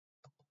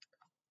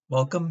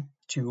Welcome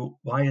to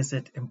Why Is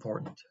It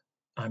Important?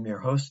 I'm your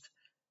host,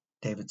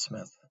 David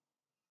Smith.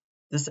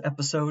 This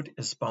episode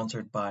is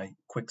sponsored by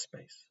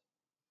QuickSpace,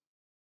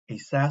 a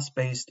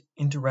SaaS-based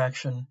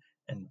interaction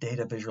and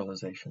data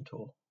visualization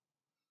tool.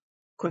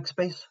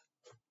 QuickSpace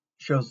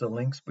shows the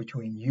links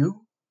between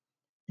you,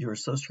 your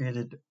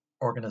associated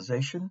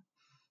organization,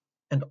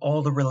 and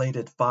all the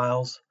related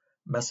files,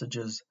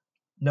 messages,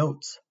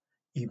 notes,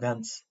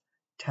 events,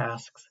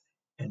 tasks,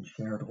 and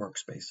shared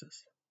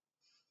workspaces.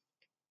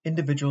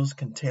 Individuals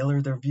can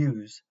tailor their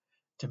views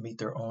to meet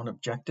their own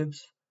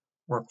objectives,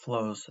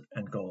 workflows,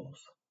 and goals.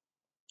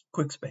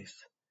 QuickSpace.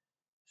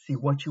 See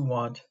what you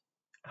want,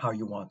 how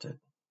you want it.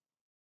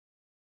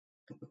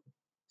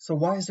 So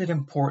why is it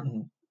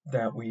important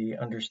that we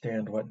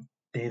understand what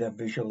data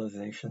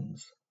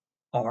visualizations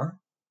are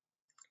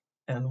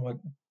and what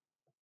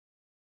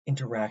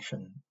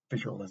interaction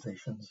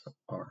visualizations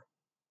are?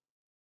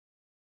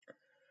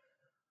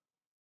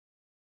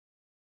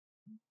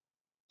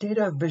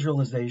 Data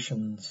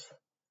visualizations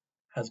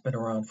has been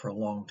around for a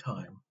long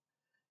time.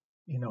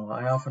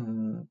 I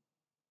often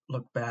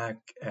look back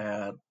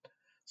at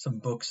some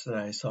books that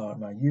I saw in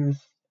my youth.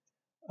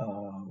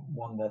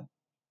 One that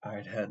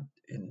I'd had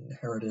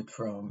inherited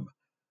from,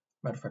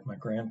 matter of fact, my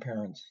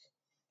grandparents,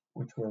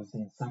 which was the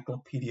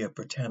Encyclopedia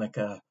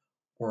Britannica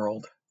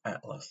World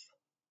Atlas.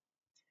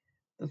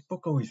 This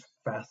book always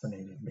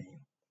fascinated me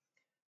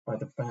by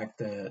the fact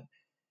that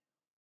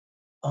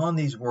on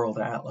these world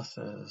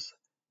atlases,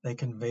 they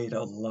conveyed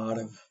a lot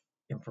of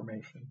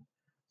information.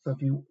 So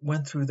if you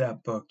went through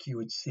that book, you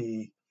would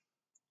see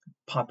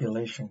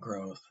population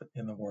growth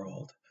in the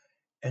world,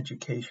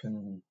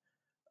 education,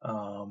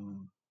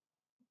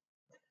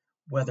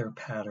 weather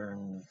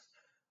patterns,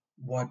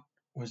 what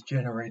was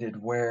generated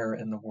where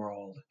in the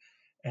world.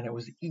 And it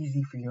was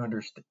easy for you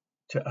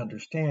to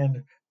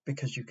understand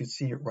because you could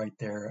see it right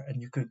there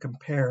and you could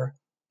compare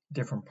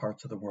different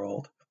parts of the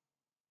world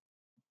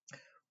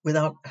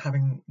without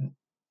having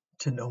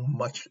to know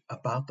much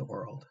about the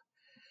world.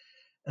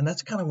 And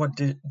that's kind of what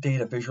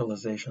data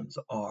visualizations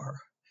are.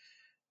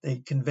 They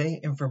convey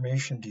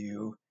information to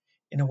you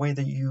in a way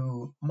that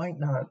you might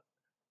not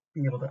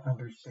be able to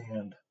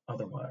understand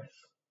otherwise.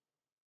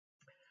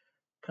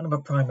 Kind of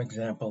a prime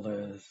example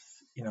is,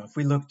 if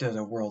we looked at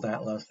a world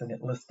atlas and it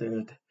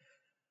listed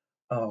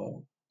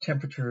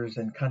temperatures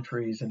in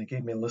countries, and it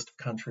gave me a list of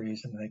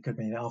countries, and they could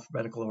be in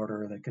alphabetical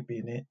order, they could be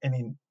in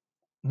any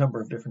number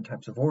of different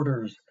types of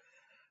orders,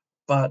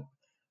 but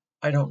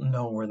I don't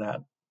know where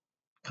that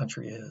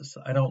country is.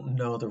 I don't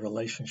know the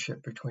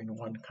relationship between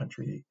one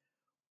country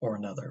or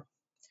another.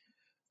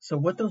 So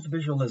what those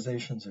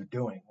visualizations are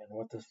doing, and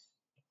what this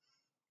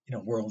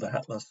world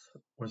atlas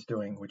was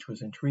doing, which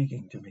was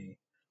intriguing to me,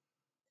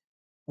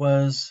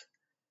 was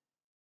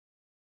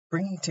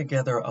bringing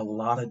together a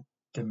lot of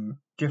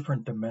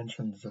different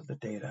dimensions of the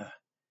data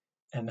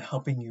and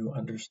helping you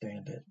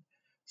understand it.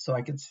 So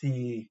I could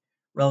see,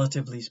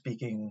 relatively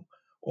speaking,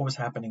 what was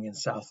happening in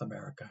South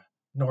America,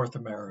 North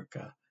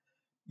America,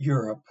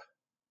 Europe,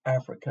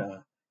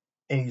 Africa,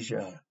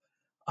 Asia.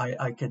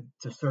 I could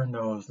discern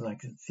those, and I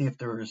could see if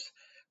there was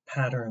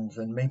patterns,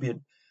 and maybe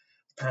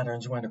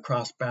patterns went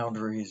across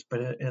boundaries,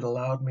 but it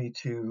allowed me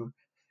to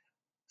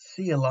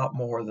see a lot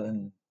more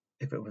than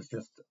if it was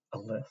just a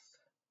list.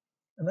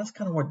 And that's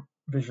kind of what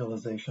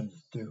visualizations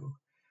do.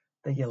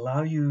 They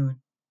allow you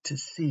to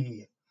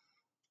see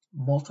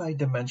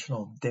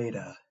multidimensional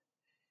data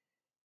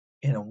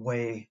in a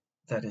way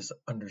that is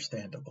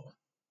understandable.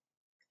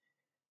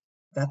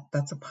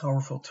 That's a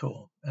powerful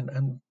tool.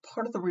 And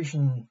part of the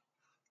reason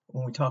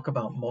when we talk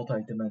about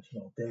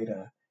multidimensional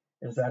data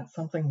is that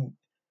something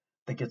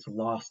that gets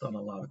lost on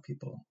a lot of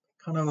people.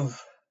 Kind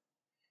of,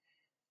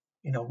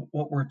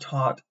 what we're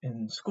taught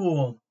in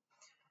school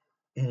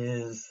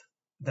is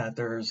that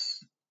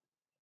there's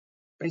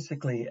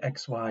basically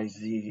X, Y,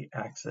 Z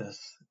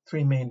axis,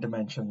 three main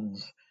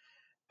dimensions,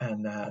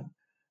 and that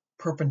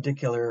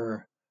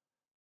perpendicular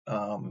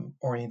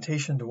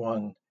orientation to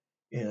one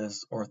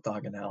is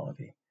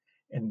orthogonality.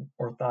 And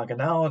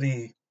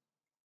orthogonality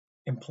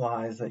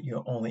implies that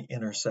you only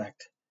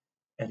intersect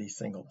at a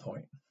single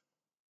point.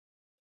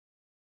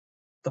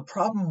 The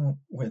problem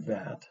with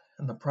that,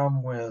 and the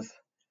problem with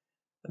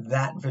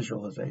that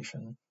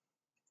visualization,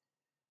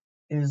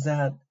 is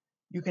that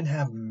you can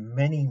have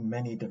many,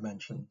 many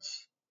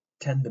dimensions,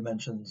 10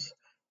 dimensions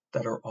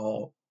that are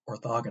all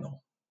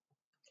orthogonal.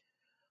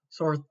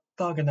 So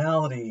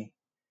orthogonality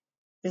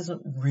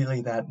isn't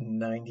really that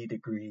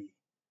 90-degree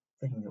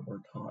thing that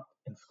we're taught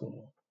in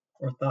school.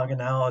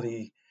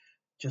 Orthogonality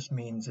just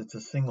means it's a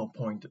single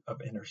point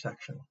of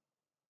intersection.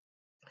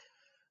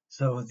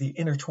 So the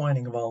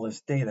intertwining of all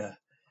this data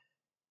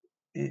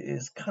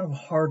is kind of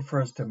hard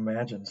for us to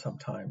imagine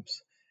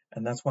sometimes.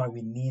 And that's why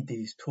we need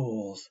these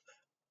tools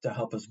to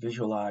help us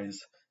visualize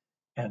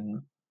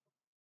and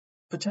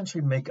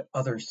potentially make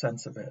other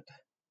sense of it.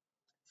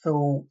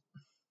 So,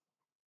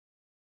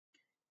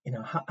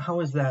 how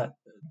is that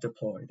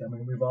deployed? I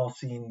mean, we've all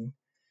seen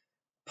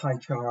pie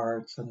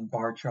charts and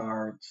bar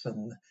charts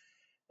and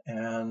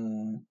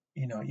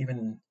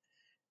even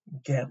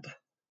Gantt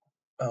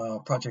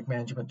project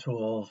management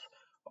tools,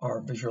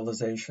 our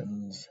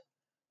visualizations.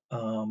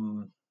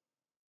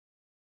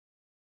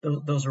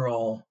 Those are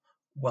all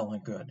well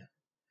and good.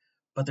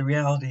 But the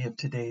reality of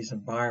today's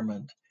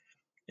environment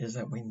is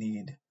that we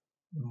need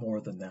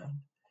more than that.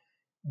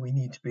 We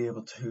need to be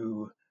able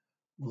to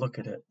look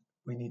at it.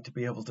 We need to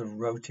be able to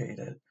rotate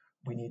it.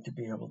 We need to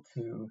be able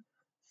to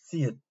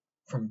see it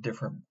from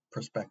different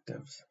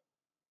perspectives.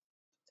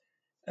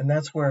 And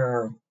that's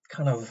where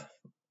kind of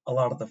a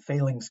lot of the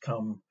failings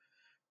come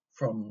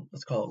from,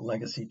 let's call it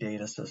legacy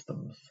data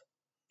systems.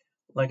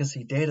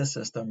 Legacy data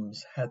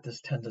systems had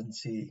this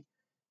tendency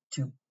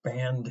to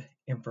band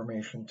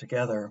information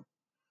together.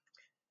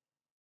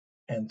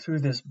 And through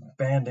this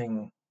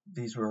banding,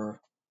 these were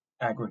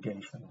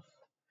aggregations.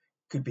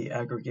 Could be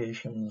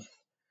aggregations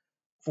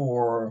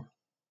for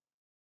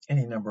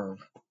any number of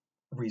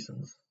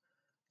reasons,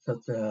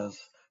 such as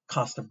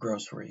cost of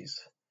groceries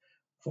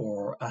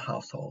for a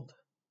household.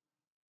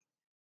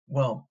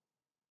 Well,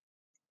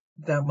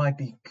 that might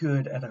be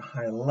good at a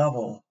high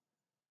level,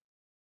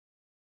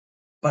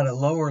 but at a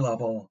lower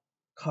level,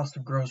 cost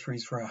of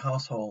groceries for a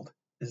household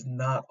is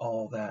not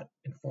all that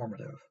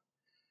informative.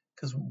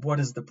 Because what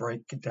is the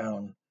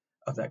breakdown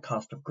of that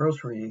cost of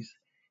groceries?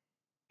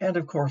 And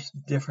of course,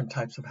 different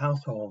types of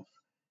households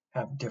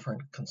have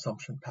different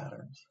consumption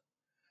patterns.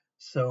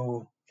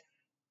 So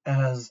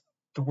as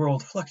the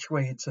world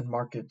fluctuates and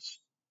markets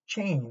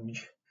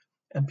change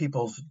and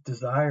people's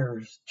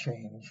desires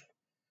change,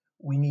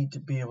 we need to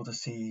be able to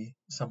see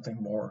something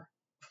more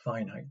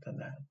finite than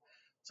that.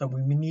 So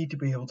we need to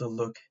be able to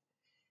look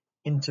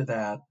into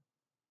that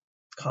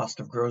cost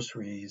of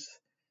groceries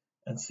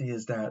and see,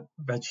 is that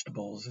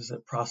vegetables? Is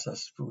it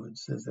processed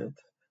foods? Is it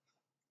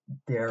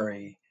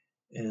dairy?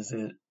 Is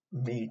it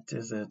meat?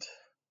 Is it,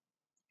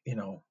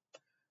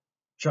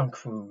 junk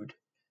food?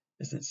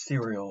 Is it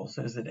cereals?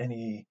 Is it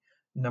any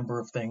number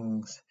of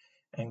things?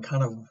 And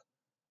kind of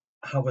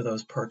how were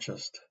those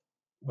purchased?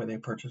 Were they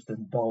purchased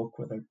in bulk?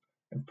 Were they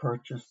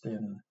purchased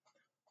in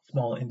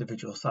small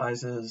individual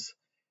sizes?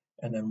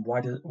 And then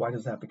why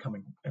does that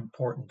become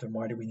important? And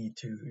why do we need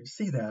to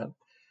see that?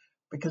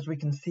 Because we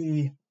can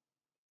see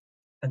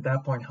at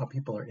that point how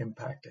people are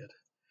impacted.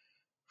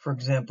 For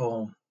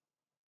example,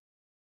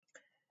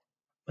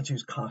 let's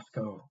use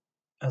Costco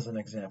as an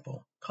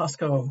example.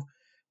 Costco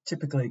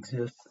typically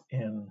exists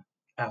in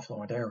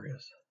affluent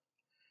areas.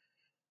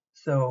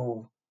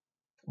 So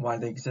why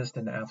they exist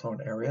in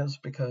affluent areas?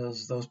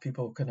 Because those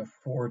people can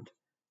afford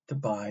to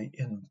buy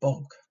in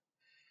bulk.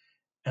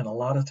 And a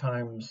lot of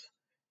times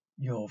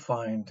you'll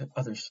find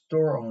other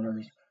store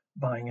owners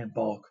buying in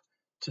bulk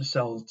to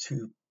sell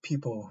to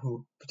people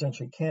who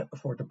potentially can't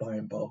afford to buy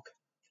in bulk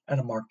at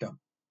a marked up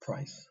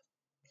price.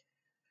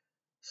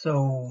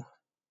 So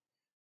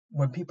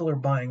when people are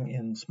buying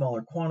in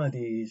smaller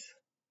quantities,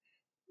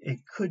 it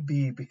could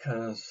be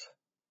because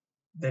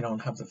they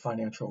don't have the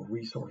financial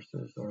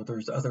resources, or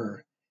there's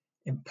other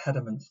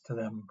impediments to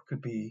them.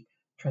 Could be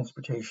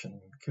transportation,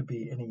 could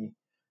be any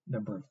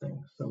number of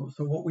things. So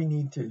what we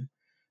need to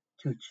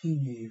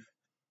achieve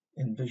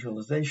in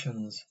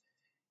visualizations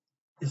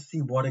is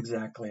see what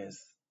exactly is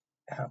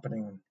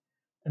happening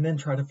and then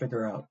try to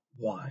figure out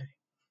why.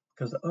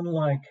 Because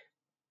unlike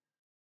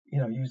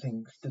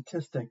using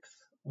statistics,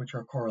 which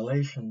are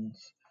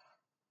correlations,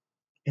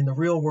 in the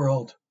real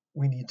world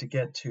we need to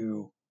get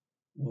to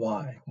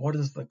why. What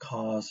is the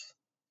cause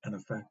and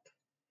effect?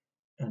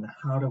 And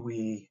how do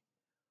we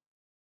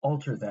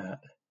alter that?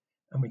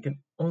 And we can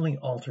only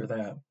alter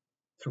that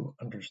through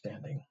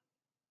understanding.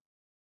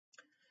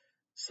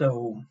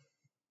 So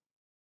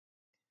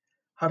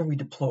how do we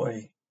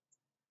deploy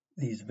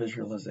these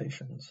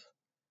visualizations?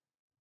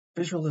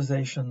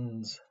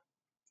 Visualizations,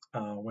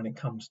 when it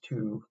comes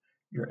to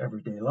your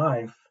everyday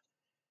life,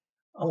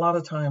 a lot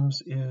of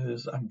times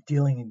is I'm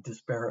dealing in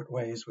disparate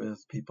ways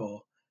with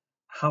people.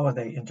 How are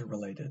they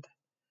interrelated?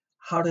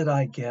 How did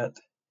I get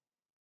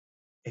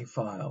a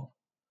file?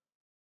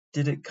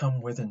 Did it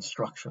come with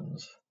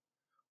instructions?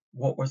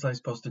 What was I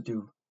supposed to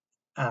do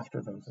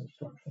after those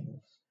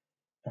instructions?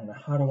 And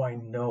how do I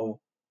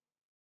know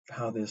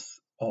how this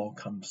all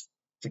comes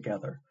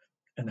together?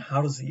 And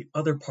how does the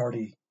other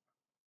party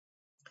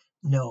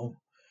know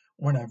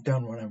when I've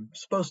done what I'm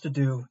supposed to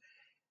do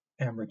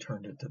and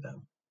returned it to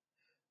them?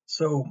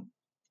 So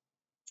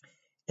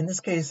in this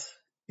case,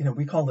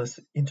 we call this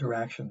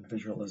interaction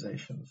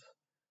visualizations,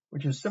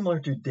 which is similar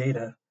to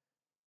data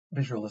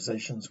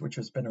visualizations, which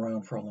has been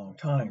around for a long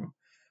time.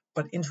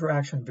 But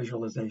interaction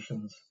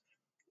visualizations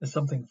is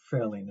something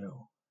fairly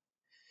new.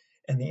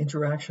 And the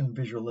interaction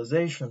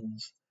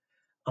visualizations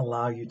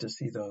allow you to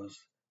see those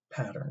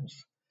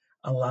patterns,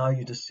 allow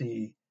you to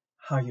see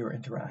how you're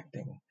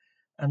interacting,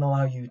 and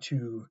allow you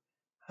to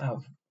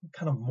have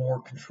kind of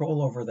more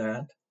control over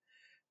that,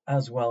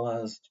 as well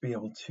as to be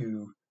able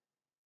to,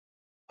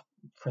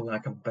 for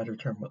lack of a better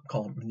term,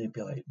 call it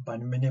manipulate. By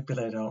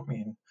manipulate, I don't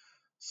mean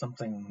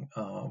something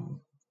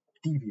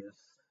devious.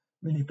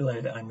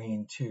 Manipulate, I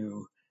mean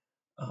to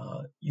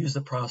use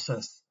the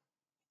process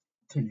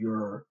to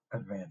your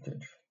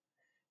advantage.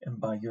 And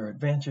by your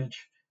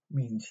advantage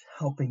means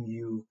helping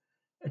you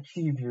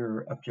achieve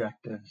your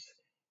objectives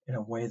in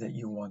a way that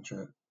you want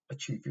to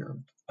achieve your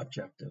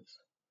objectives.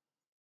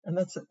 And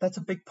that's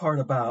a big part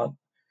about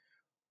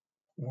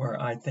where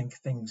I think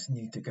things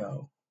need to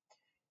go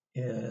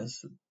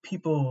is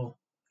people,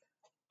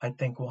 I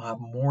think, will have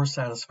more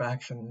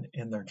satisfaction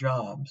in their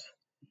jobs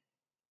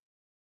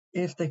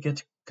if they get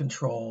to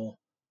control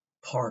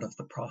part of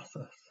the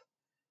process.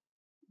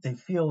 They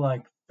feel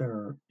like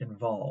they're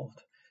involved.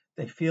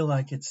 They feel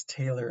like it's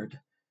tailored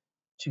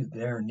to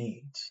their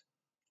needs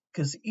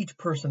because each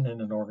person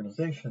in an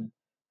organization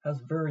has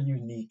very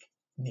unique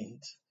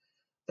needs.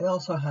 They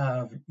also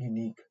have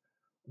unique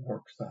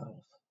work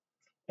styles.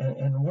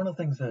 And one of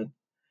the things that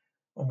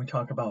when we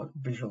talk about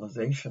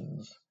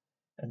visualizations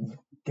and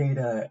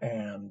data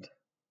and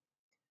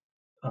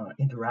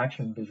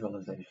interaction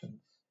visualizations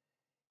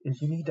is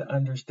you need to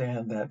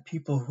understand that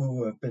people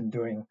who have been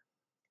doing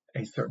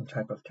a certain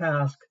type of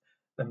task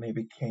that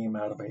maybe came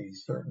out of a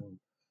certain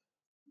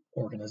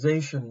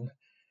organization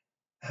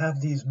have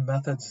these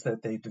methods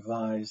that they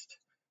devised,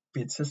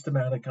 be it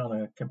systematic on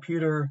a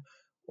computer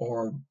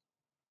or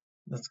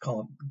let's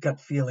call it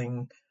gut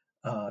feeling,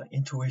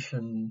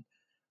 intuition,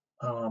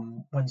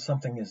 when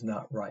something is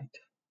not right.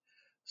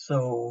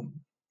 So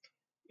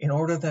in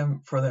order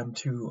for them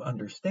to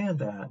understand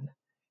that,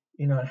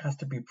 it has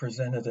to be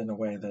presented in a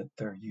way that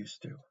they're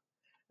used to.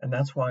 And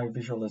that's why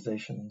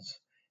visualizations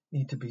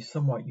need to be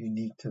somewhat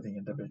unique to the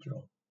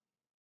individual.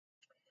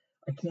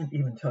 I can't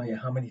even tell you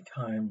how many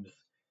times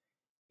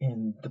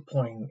in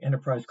deploying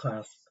enterprise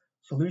class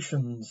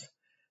solutions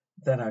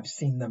that I've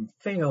seen them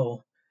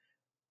fail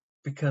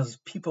because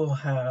people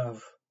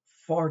have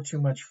far too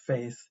much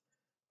faith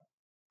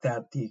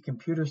that the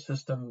computer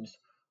systems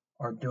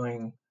are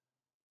doing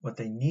what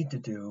they need to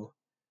do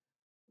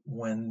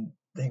when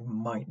they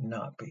might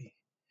not be.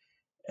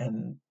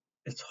 And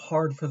it's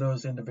hard for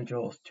those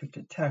individuals to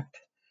detect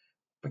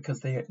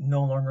because they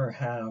no longer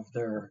have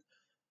their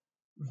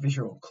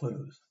visual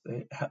clues.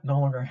 They no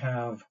longer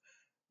have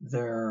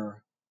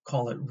their,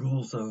 call it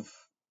rules of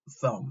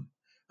thumb.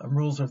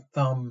 Rules of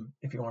thumb,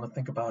 if you want to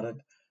think about it,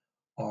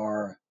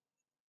 are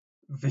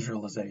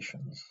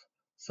visualizations,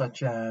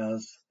 such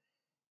as,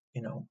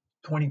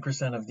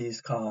 20% of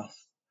these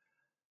costs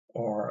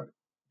or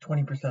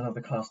 20% of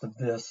the cost of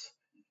this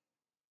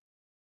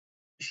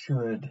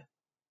should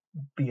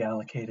be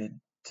allocated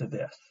to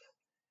this.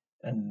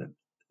 And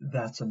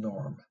that's a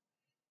norm.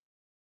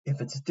 If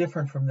it's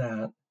different from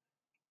that,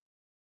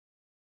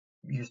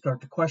 you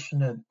start to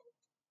question it,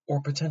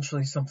 or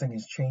potentially something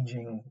is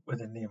changing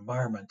within the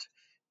environment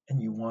and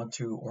you want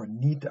to or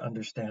need to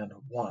understand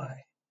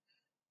why.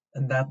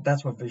 And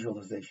that's what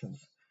visualizations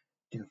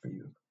do for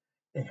you.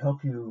 They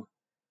help you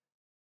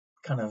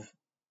kind of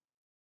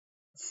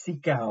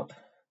seek out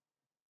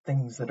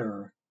things that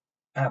are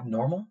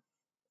abnormal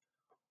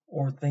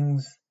or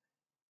things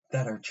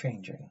that are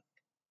changing.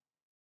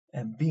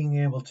 And being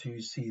able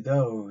to see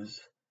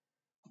those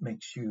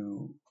makes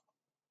you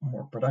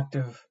more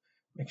productive,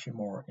 makes you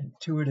more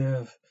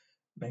intuitive,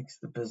 makes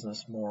the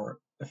business more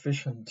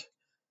efficient.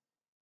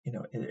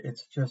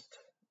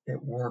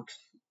 It works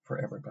for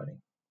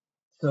everybody.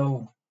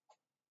 So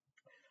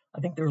I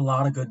think there are a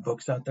lot of good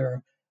books out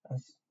there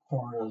as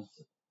far as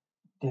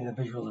data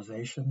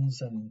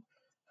visualizations and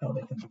how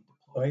they can be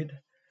deployed.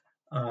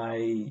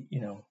 I,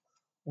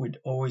 would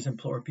always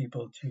implore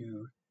people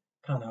to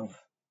kind of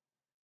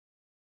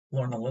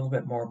learn a little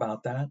bit more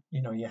about that.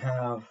 You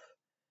have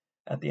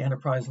at the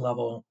enterprise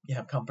level, you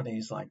have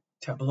companies like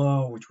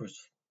Tableau, which was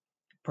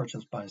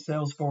purchased by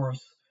Salesforce,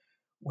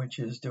 which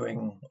is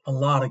doing a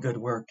lot of good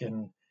work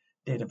in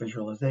data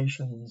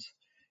visualizations.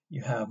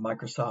 You have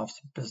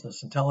Microsoft's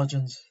business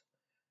intelligence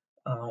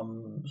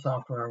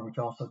software, which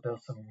also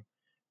does some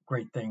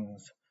great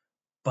things.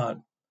 But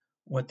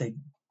what they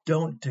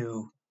don't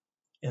do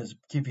is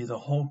give you the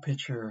whole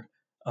picture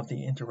of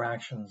the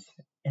interactions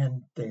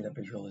and data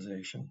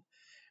visualization.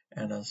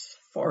 And as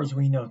far as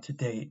we know to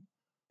date,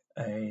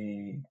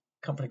 a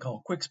company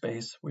called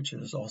QuickSpace, which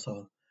is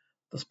also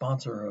the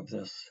sponsor of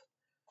this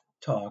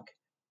talk,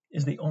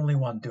 is the only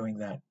one doing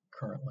that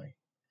currently.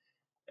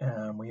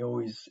 And we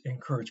always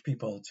encourage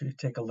people to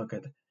take a look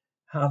at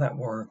how that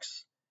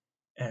works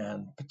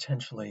and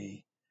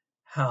potentially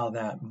how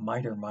that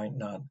might or might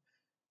not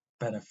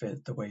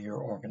benefit the way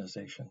your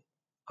organization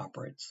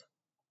operates.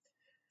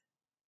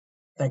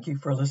 Thank you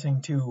for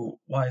listening to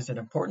Why Is It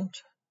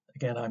Important?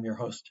 Again, I'm your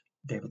host,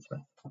 David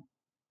Smith.